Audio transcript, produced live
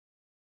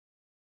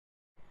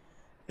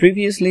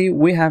Previously,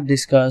 we have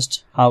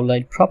discussed how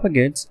light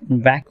propagates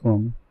in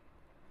vacuum.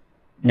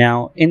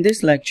 Now, in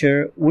this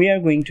lecture, we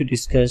are going to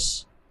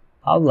discuss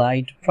how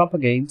light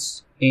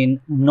propagates in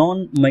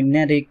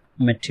non-magnetic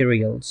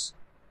materials.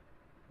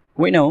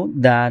 We know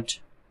that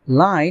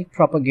light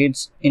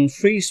propagates in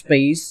free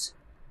space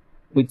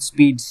with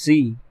speed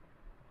c.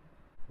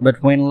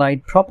 But when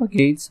light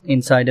propagates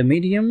inside a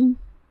medium,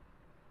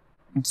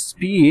 its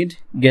speed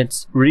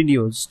gets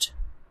reduced.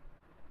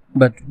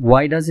 But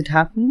why does it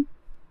happen?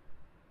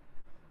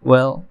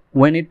 Well,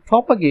 when it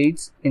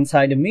propagates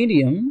inside a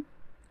medium,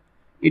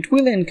 it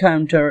will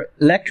encounter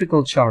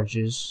electrical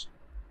charges,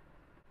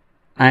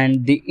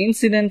 and the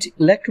incident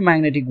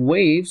electromagnetic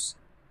waves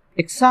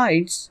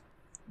excites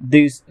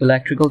these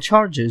electrical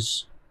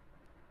charges,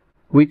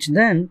 which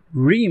then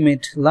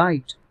re-emit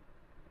light.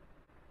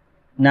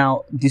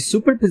 Now, the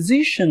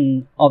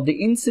superposition of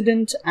the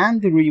incident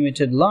and the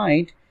re-emitted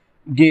light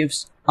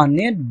gives a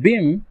net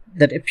beam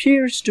that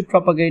appears to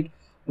propagate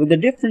with a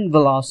different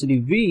velocity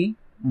v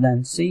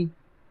than c.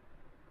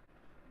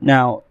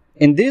 Now,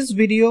 in this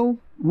video,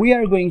 we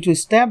are going to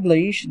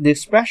establish the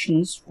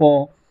expressions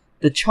for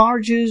the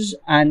charges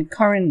and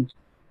current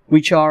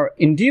which are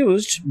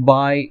induced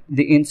by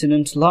the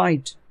incident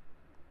light.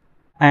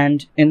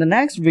 And in the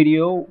next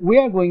video, we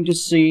are going to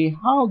see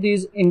how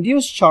these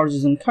induced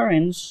charges and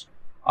currents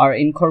are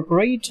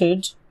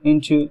incorporated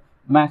into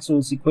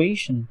Maxwell's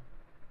equation.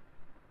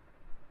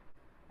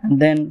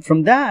 And then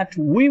from that,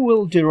 we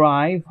will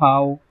derive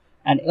how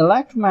an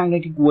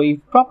electromagnetic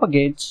wave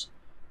propagates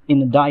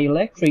in a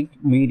dielectric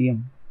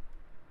medium.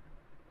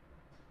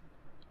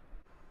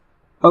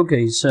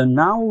 Okay, so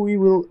now we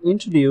will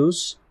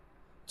introduce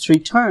three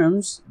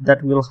terms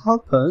that will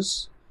help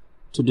us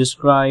to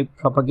describe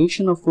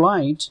propagation of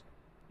light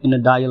in a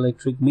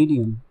dielectric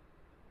medium.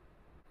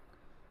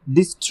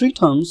 These three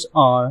terms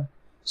are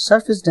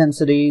surface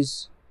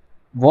densities,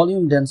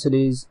 volume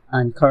densities,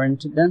 and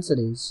current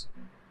densities,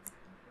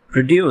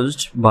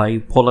 produced by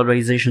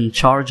polarization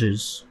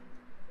charges.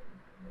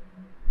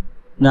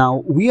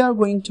 Now, we are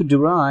going to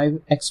derive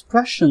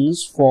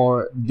expressions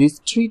for these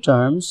three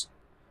terms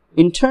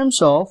in terms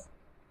of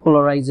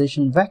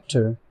polarization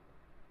vector.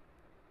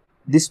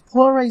 This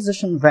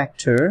polarization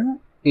vector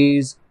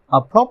is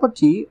a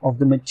property of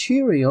the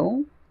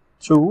material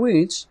through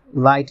which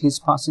light is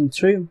passing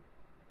through.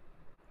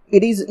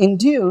 It is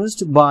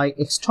induced by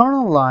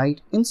external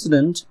light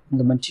incident in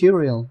the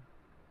material.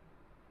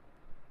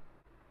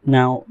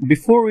 Now,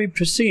 before we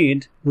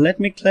proceed, let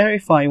me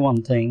clarify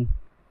one thing.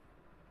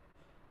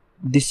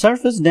 The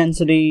surface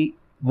density,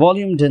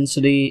 volume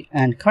density,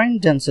 and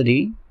current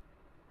density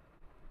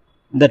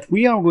that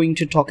we are going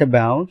to talk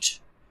about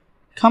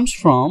comes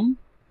from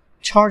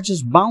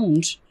charges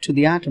bound to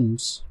the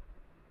atoms.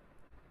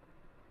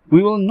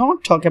 We will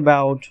not talk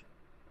about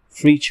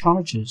free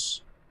charges.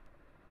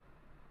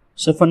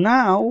 So for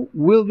now,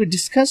 we'll be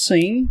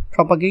discussing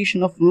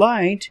propagation of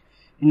light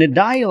in a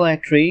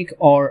dielectric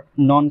or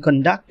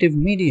non-conductive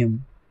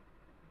medium,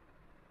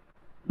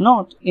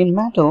 not in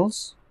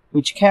metals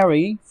which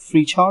carry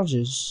free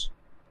charges.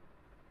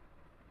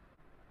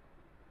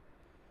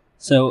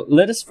 So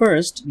let us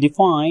first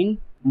define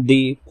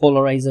the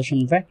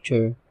polarization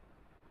vector.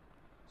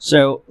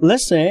 So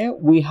let's say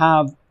we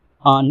have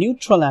a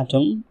neutral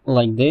atom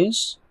like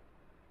this,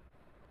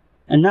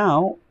 and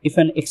now if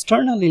an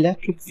external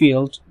electric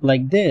field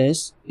like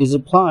this is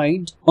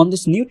applied on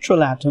this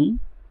neutral atom,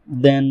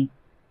 then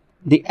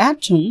the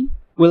atom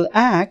will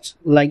act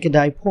like a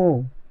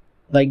dipole,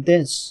 like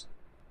this.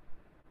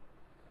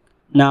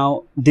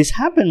 Now, this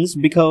happens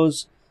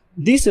because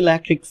this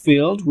electric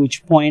field,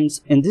 which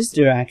points in this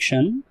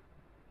direction,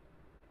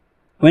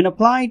 when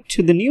applied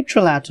to the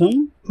neutral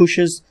atom,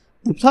 pushes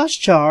the plus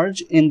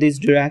charge in this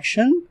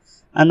direction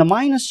and the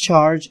minus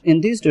charge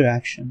in this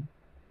direction.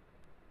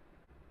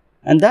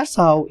 And that's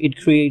how it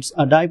creates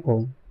a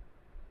dipole.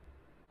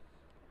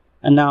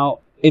 And now,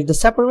 if the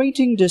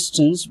separating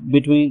distance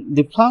between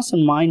the plus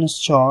and minus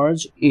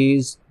charge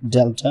is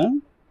delta,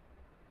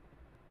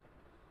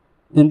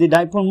 then the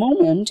dipole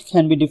moment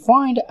can be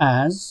defined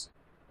as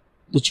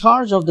the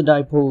charge of the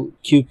dipole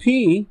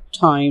QP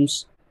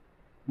times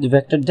the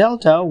vector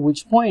delta,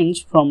 which points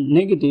from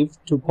negative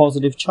to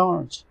positive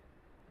charge.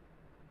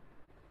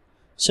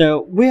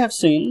 So we have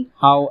seen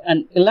how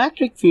an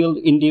electric field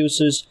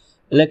induces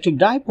electric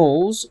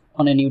dipoles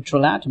on a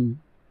neutral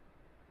atom.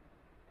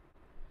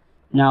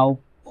 Now,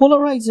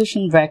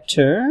 polarization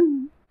vector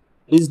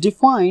is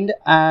defined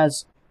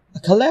as a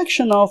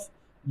collection of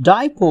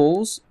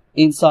dipoles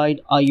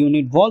inside a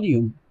unit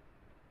volume.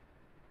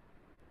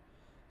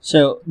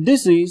 So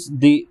this is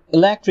the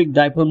electric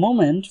dipole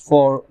moment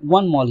for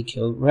one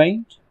molecule,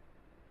 right?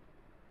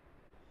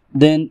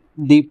 Then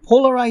the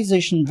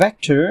polarization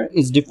vector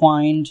is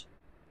defined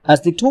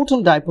as the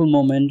total dipole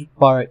moment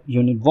per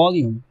unit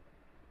volume.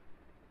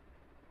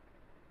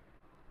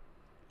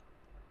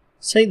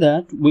 Say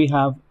that we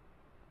have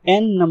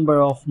n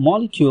number of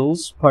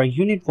molecules per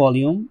unit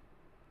volume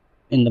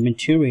in the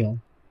material.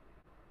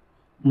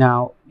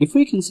 Now, if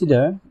we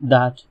consider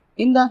that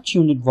in that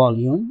unit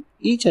volume,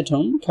 each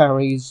atom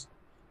carries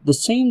the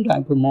same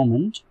dipole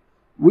moment,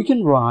 we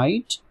can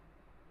write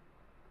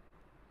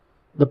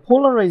the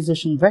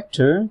polarization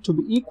vector to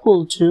be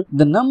equal to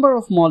the number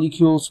of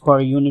molecules per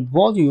unit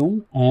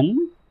volume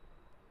n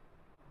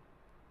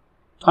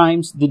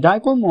times the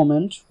dipole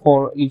moment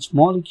for each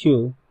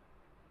molecule.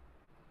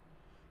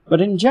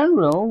 But in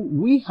general,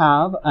 we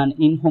have an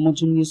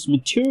inhomogeneous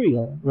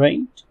material,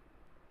 right?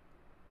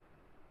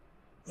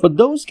 For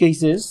those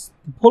cases,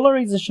 the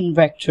polarization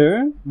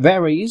vector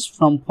varies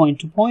from point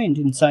to point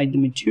inside the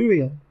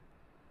material.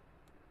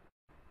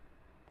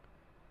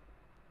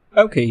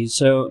 Okay,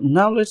 so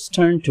now let's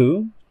turn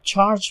to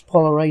charge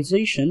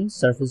polarization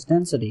surface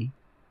density.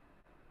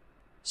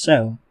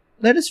 So,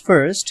 let us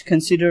first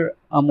consider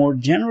a more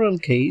general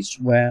case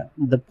where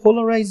the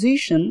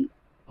polarization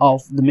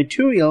of the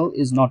material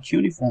is not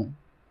uniform.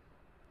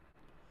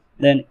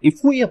 Then,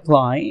 if we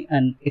apply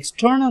an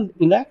external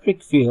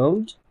electric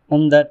field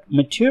on that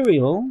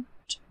material,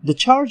 the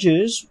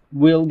charges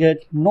will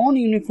get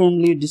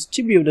non-uniformly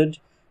distributed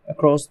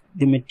across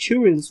the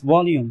material's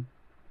volume.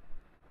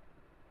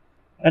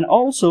 And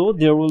also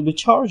there will be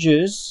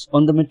charges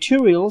on the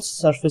material's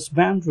surface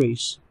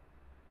boundaries.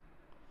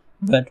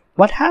 But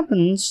what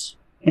happens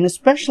in a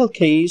special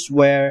case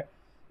where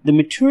the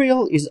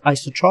material is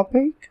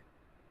isotropic?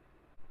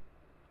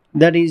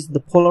 That is, the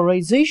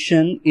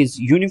polarization is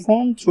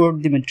uniform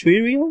throughout the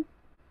material.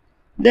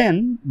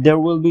 Then there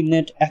will be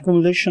net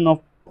accumulation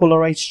of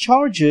polarized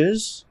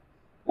charges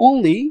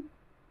only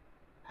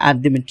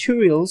at the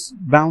material's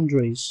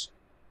boundaries.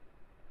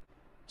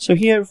 So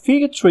here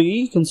figure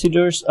 3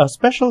 considers a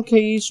special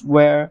case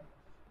where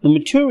the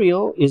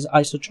material is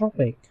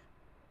isotropic.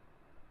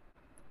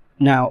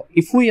 Now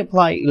if we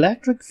apply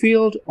electric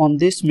field on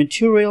this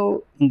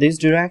material in this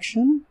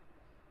direction,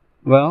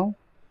 well,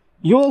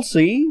 you will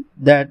see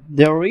that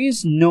there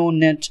is no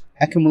net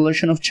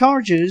accumulation of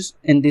charges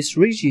in this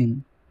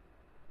region.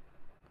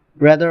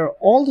 Rather,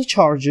 all the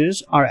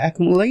charges are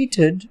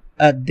accumulated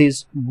at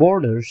these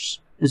borders,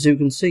 as you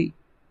can see.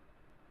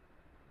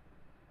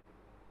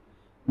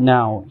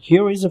 Now,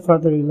 here is a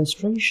further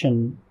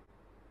illustration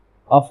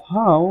of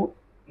how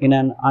in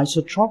an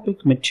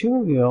isotropic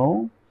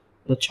material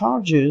the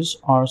charges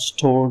are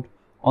stored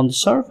on the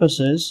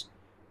surfaces,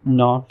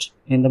 not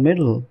in the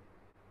middle.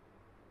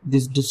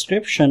 This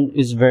description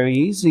is very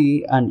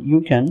easy and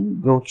you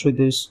can go through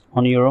this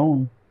on your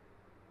own.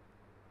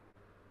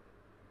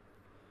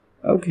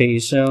 Okay,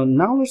 so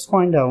now let's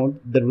find out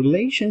the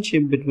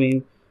relationship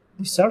between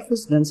the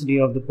surface density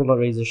of the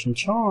polarization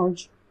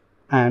charge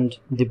and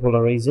the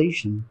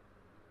polarization.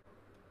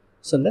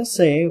 So let's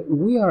say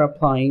we are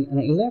applying an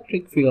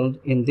electric field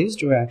in this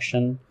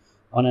direction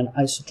on an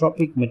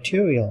isotropic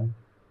material.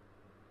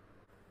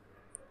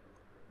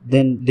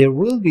 Then there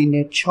will be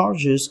net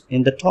charges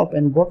in the top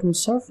and bottom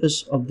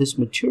surface of this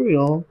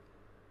material,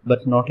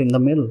 but not in the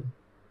middle.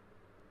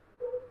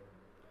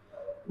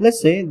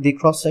 Let's say the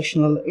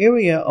cross-sectional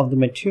area of the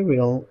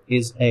material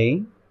is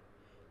A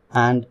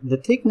and the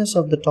thickness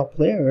of the top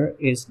layer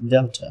is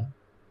delta.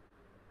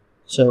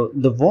 So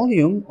the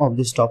volume of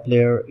this top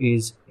layer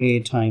is A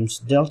times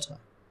delta.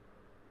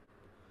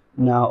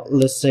 Now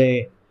let's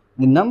say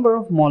the number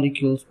of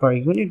molecules per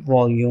unit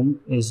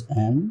volume is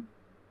N.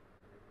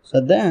 So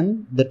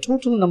then the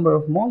total number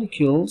of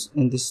molecules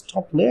in this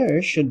top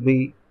layer should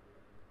be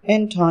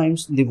N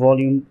times the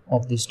volume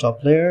of this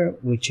top layer,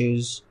 which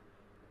is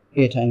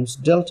A times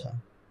delta.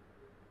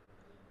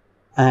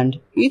 And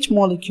each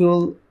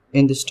molecule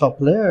in this top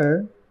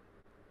layer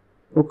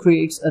who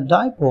creates a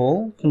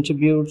dipole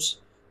contributes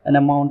an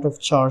amount of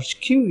charge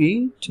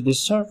QE to this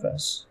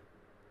surface.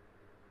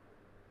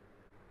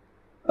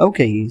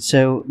 Okay,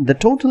 so the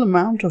total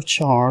amount of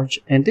charge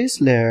in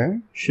this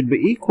layer should be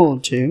equal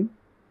to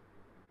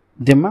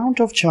the amount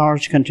of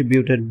charge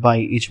contributed by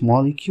each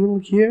molecule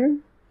here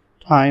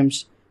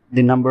times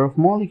the number of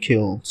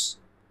molecules.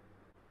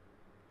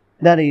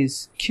 That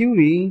is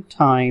QE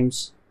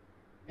times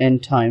N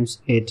times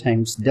A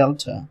times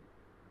delta.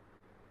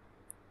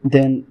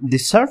 Then the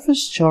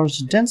surface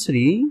charge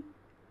density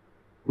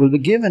will be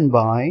given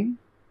by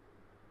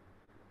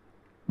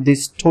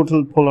this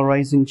total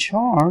polarizing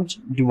charge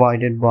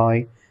divided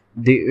by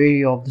the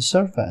area of the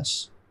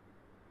surface,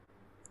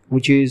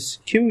 which is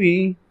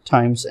QE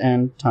times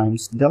N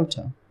times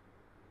delta.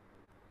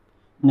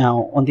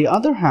 Now, on the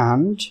other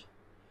hand,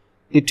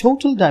 the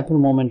total dipole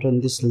moment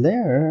on this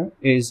layer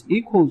is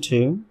equal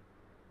to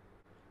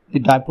the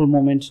dipole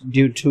moment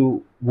due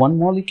to one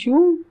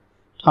molecule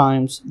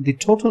times the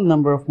total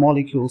number of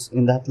molecules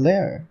in that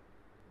layer.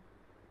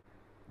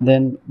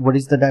 Then what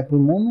is the dipole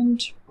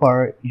moment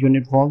per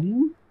unit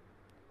volume?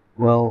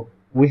 Well,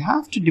 we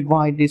have to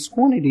divide this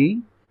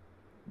quantity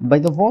by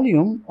the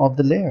volume of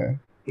the layer,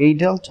 A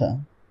delta.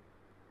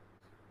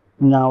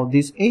 Now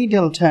this A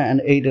delta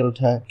and A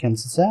delta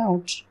cancels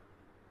out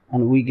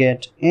and we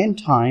get N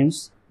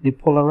times the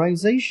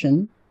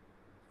polarization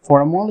for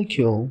a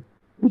molecule,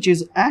 which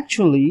is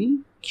actually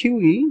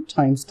QE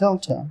times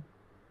delta.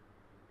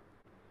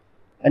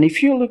 And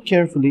if you look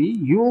carefully,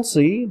 you will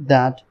see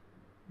that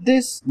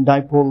this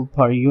dipole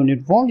per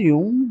unit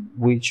volume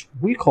which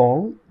we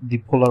call the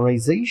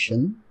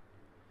polarization,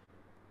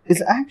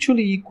 is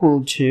actually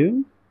equal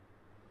to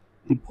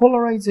the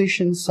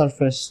polarization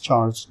surface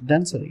charge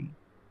density.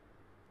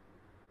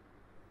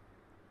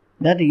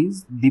 That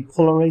is, the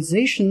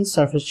polarization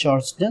surface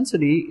charge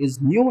density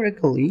is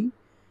numerically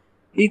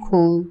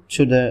equal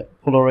to the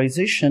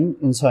polarization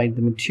inside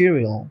the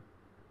material.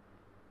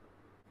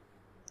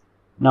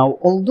 Now,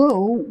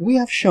 although we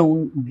have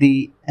shown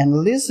the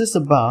analysis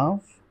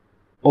above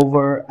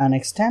over an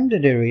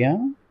extended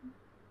area,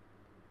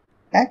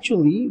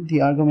 actually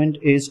the argument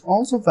is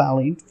also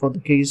valid for the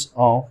case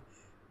of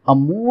a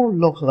more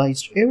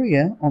localized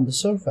area on the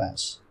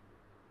surface.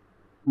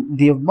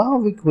 The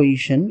above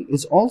equation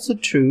is also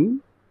true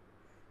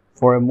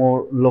for a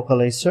more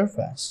localized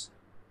surface.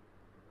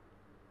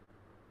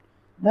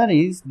 That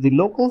is, the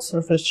local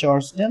surface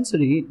charge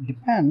density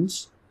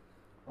depends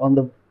on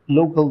the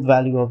local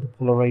value of the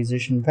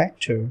polarization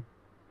vector.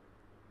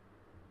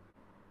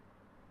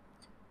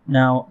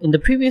 Now, in the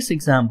previous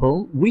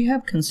example, we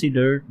have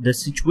considered the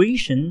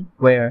situation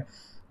where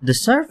the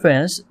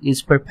surface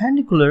is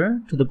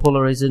perpendicular to the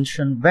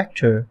polarization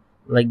vector,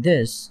 like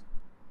this.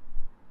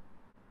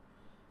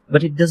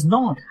 But it does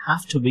not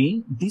have to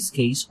be this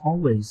case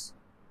always.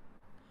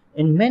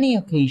 In many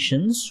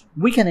occasions,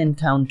 we can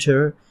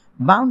encounter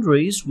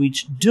boundaries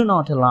which do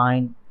not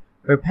align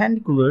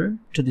perpendicular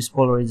to this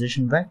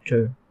polarization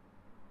vector.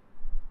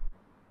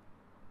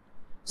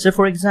 So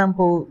for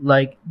example,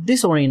 like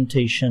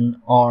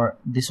disorientation or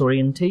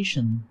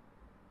disorientation.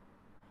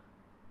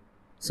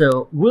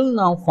 So we'll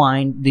now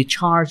find the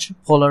charge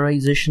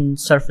polarization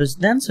surface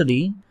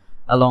density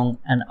along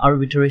an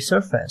arbitrary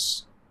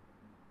surface.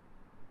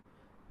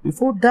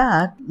 Before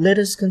that, let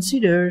us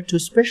consider two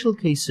special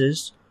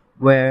cases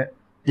where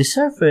the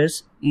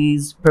surface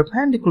is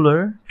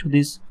perpendicular to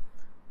this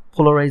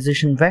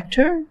polarization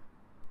vector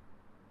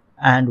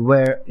and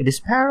where it is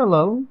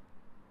parallel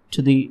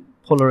to the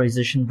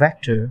polarization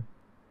vector.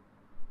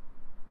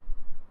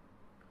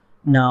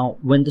 Now,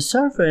 when the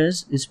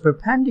surface is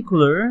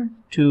perpendicular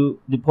to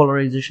the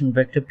polarization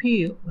vector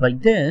P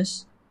like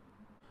this,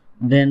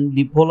 then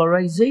the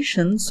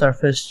polarization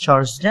surface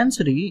charge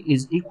density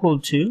is equal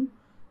to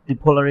the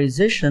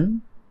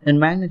polarization in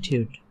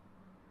magnitude.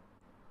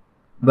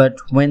 But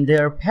when they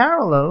are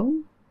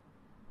parallel,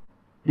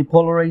 the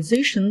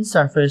polarization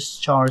surface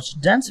charge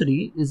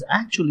density is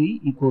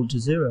actually equal to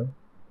 0,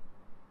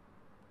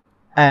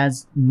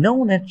 as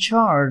no net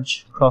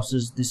charge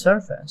crosses the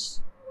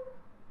surface.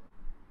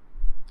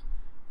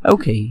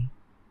 Okay,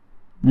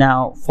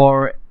 now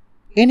for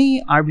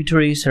any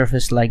arbitrary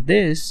surface like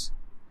this,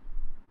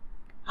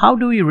 how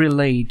do we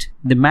relate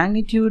the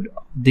magnitude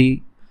of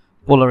the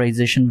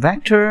polarization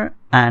vector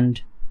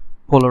and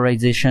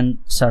polarization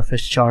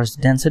surface charge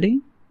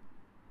density?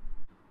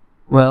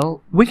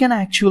 Well, we can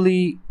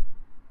actually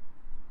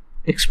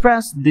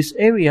express this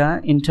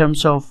area in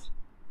terms of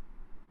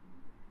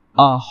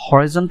a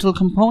horizontal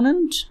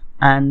component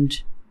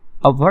and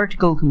a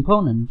vertical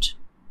component.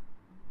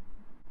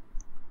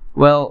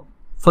 Well,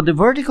 for the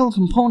vertical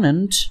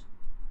component,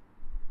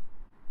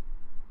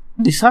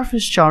 the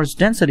surface charge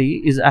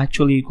density is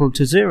actually equal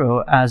to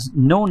 0 as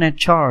no net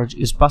charge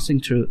is passing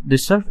through the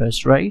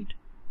surface, right?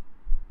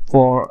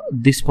 For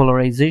this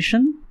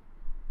polarization.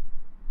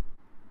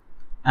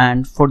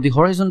 And for the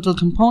horizontal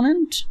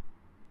component,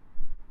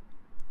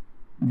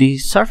 the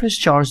surface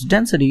charge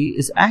density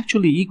is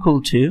actually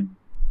equal to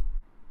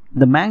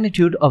the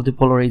magnitude of the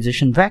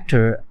polarization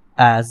vector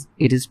as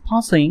it is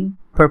passing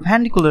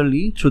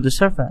perpendicularly through the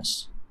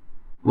surface.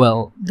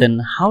 Well,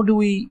 then how do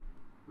we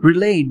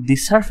relate the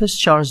surface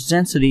charge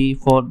density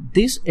for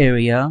this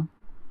area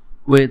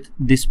with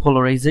this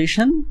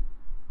polarization?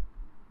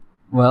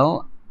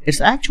 Well, it's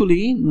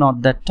actually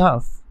not that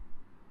tough.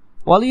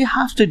 All you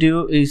have to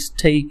do is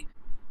take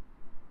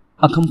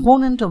a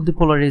component of the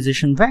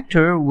polarization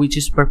vector which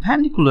is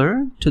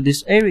perpendicular to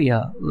this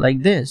area,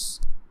 like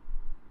this.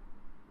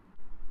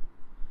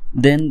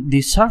 Then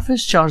the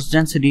surface charge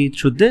density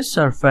through this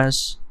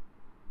surface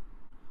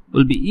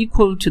will be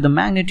equal to the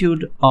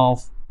magnitude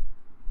of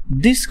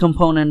this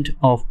component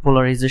of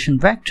polarization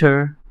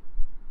vector,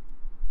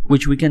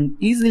 which we can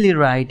easily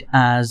write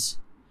as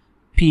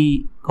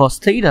P cos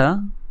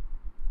theta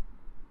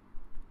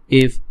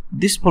if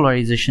this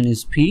polarization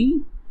is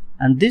P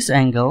and this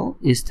angle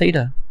is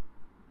theta.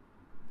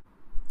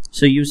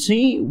 So you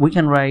see, we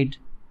can write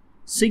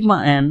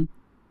sigma n,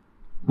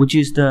 which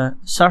is the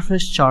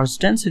surface charge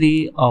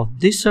density of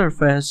this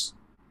surface,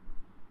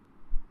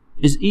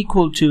 is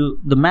equal to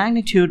the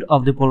magnitude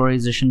of the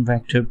polarization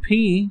vector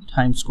P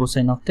times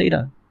cosine of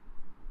theta,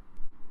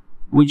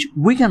 which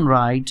we can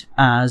write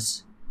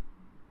as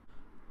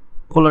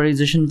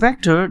polarization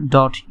vector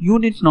dot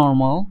unit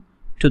normal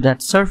to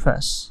that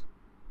surface.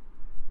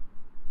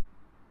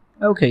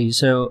 Okay,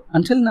 so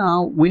until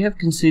now we have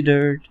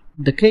considered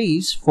the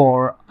case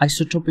for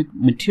isotopic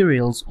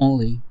materials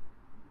only.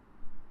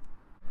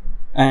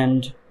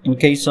 And in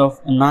case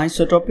of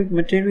anisotropic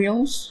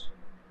materials,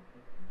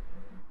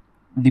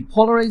 the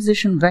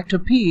polarization vector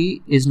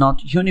P is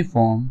not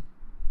uniform.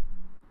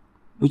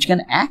 which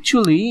can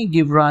actually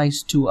give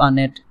rise to a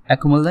net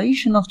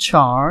accumulation of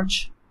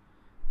charge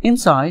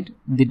inside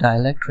the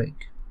dielectric.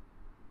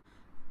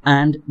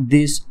 And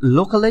this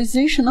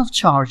localization of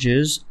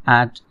charges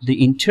at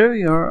the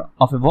interior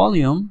of a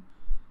volume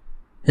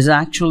is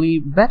actually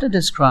better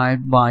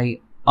described by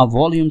a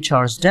volume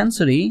charge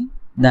density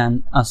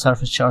than a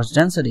surface charge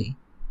density.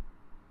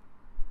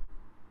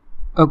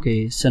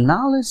 Okay, so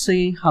now let's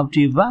see how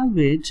to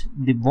evaluate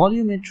the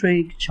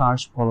volumetric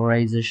charge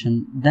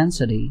polarization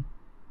density.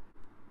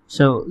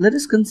 So let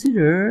us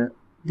consider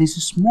this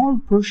small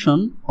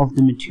portion of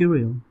the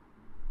material.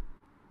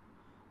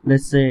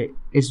 Let's say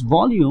its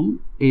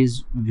volume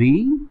is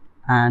V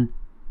and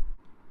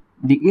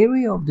the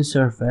area of the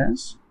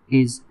surface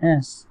is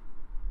S.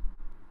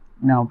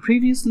 Now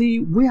previously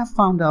we have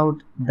found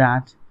out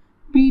that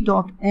P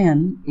dot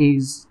N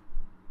is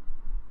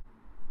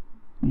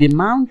the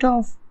amount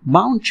of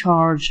bound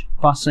charge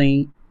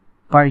passing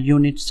per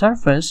unit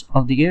surface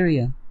of the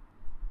area.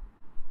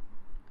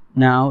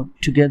 Now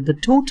to get the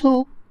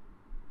total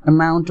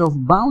amount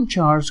of bound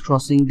charge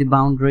crossing the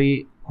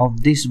boundary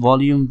of this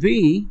volume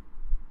V,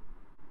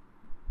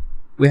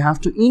 we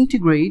have to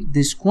integrate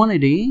this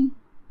quantity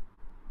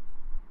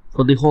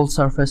for the whole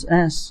surface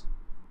S.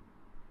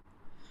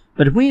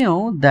 But we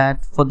know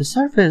that for the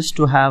surface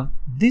to have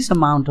this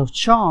amount of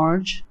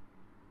charge,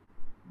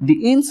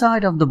 the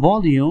inside of the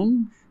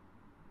volume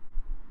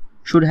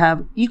should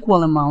have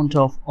equal amount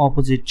of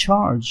opposite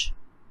charge.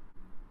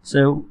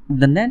 So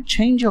the net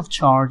change of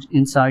charge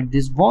inside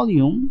this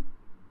volume,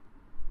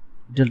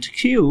 delta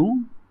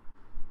Q,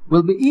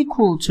 will be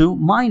equal to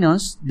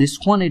minus this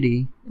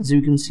quantity, as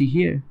you can see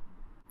here.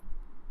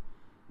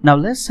 Now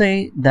let's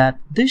say that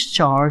this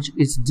charge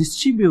is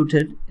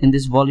distributed in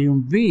this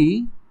volume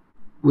V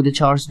with a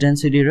charge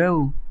density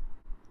rho.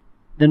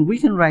 Then we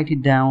can write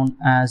it down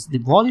as the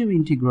volume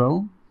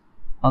integral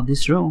of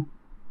this rho.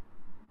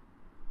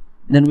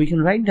 Then we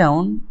can write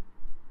down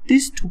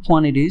these two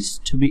quantities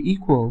to be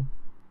equal.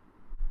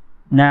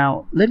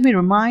 Now let me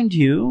remind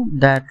you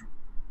that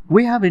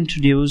we have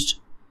introduced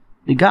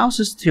the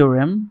Gauss's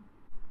theorem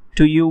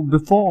to you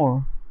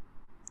before,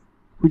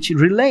 which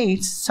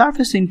relates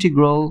surface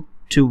integral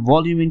to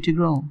volume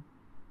integral.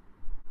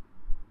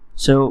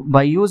 So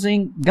by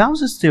using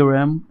Gauss's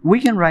theorem, we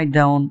can write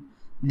down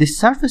the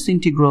surface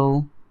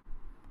integral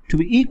to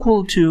be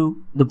equal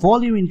to the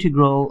volume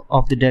integral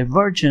of the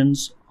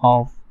divergence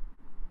of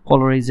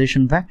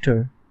polarization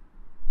vector.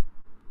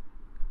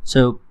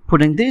 So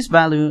putting this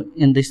value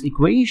in this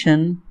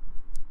equation,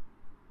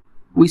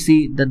 we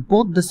see that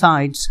both the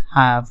sides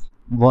have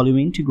volume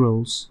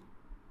integrals.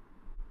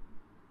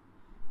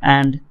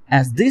 And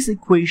as this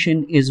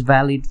equation is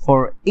valid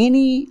for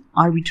any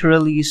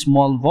arbitrarily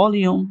small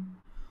volume,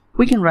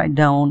 we can write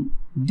down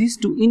these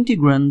two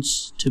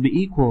integrands to be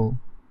equal,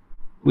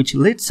 which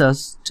leads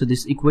us to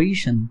this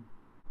equation.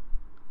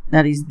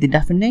 That is the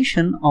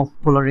definition of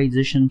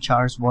polarization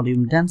charge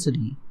volume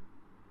density.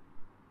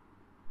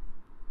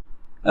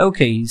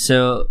 Okay,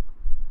 so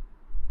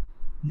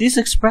this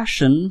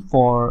expression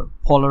for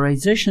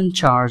polarization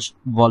charge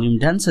volume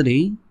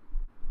density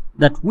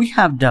that we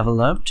have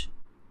developed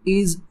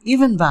is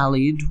even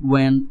valid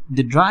when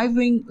the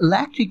driving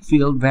electric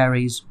field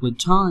varies with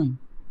time.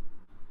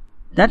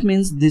 That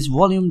means this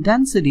volume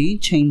density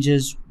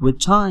changes with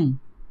time.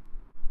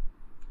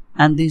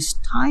 And this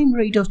time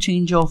rate of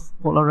change of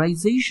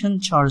polarization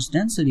charge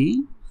density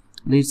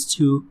leads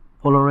to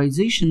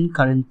polarization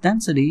current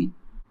density,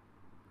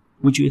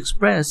 which we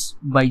express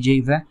by J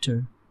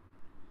vector.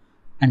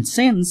 And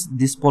since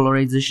these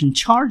polarization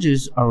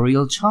charges are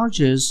real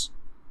charges,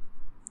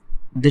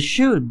 they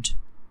should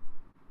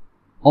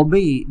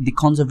obey the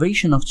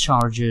conservation of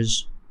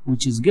charges,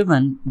 which is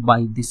given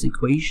by this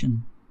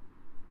equation.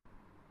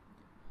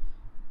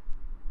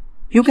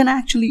 You can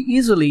actually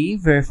easily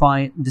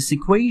verify this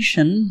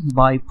equation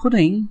by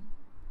putting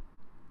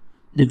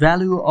the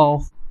value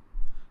of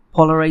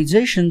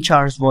polarization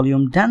charge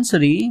volume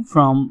density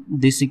from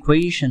this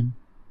equation.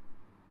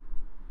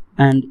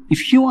 And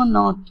if you are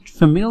not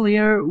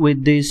familiar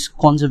with this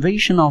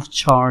conservation of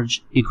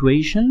charge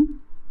equation,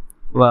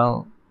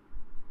 well,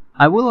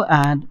 I will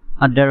add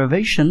a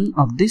derivation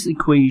of this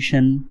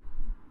equation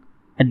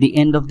at the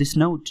end of this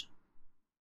note.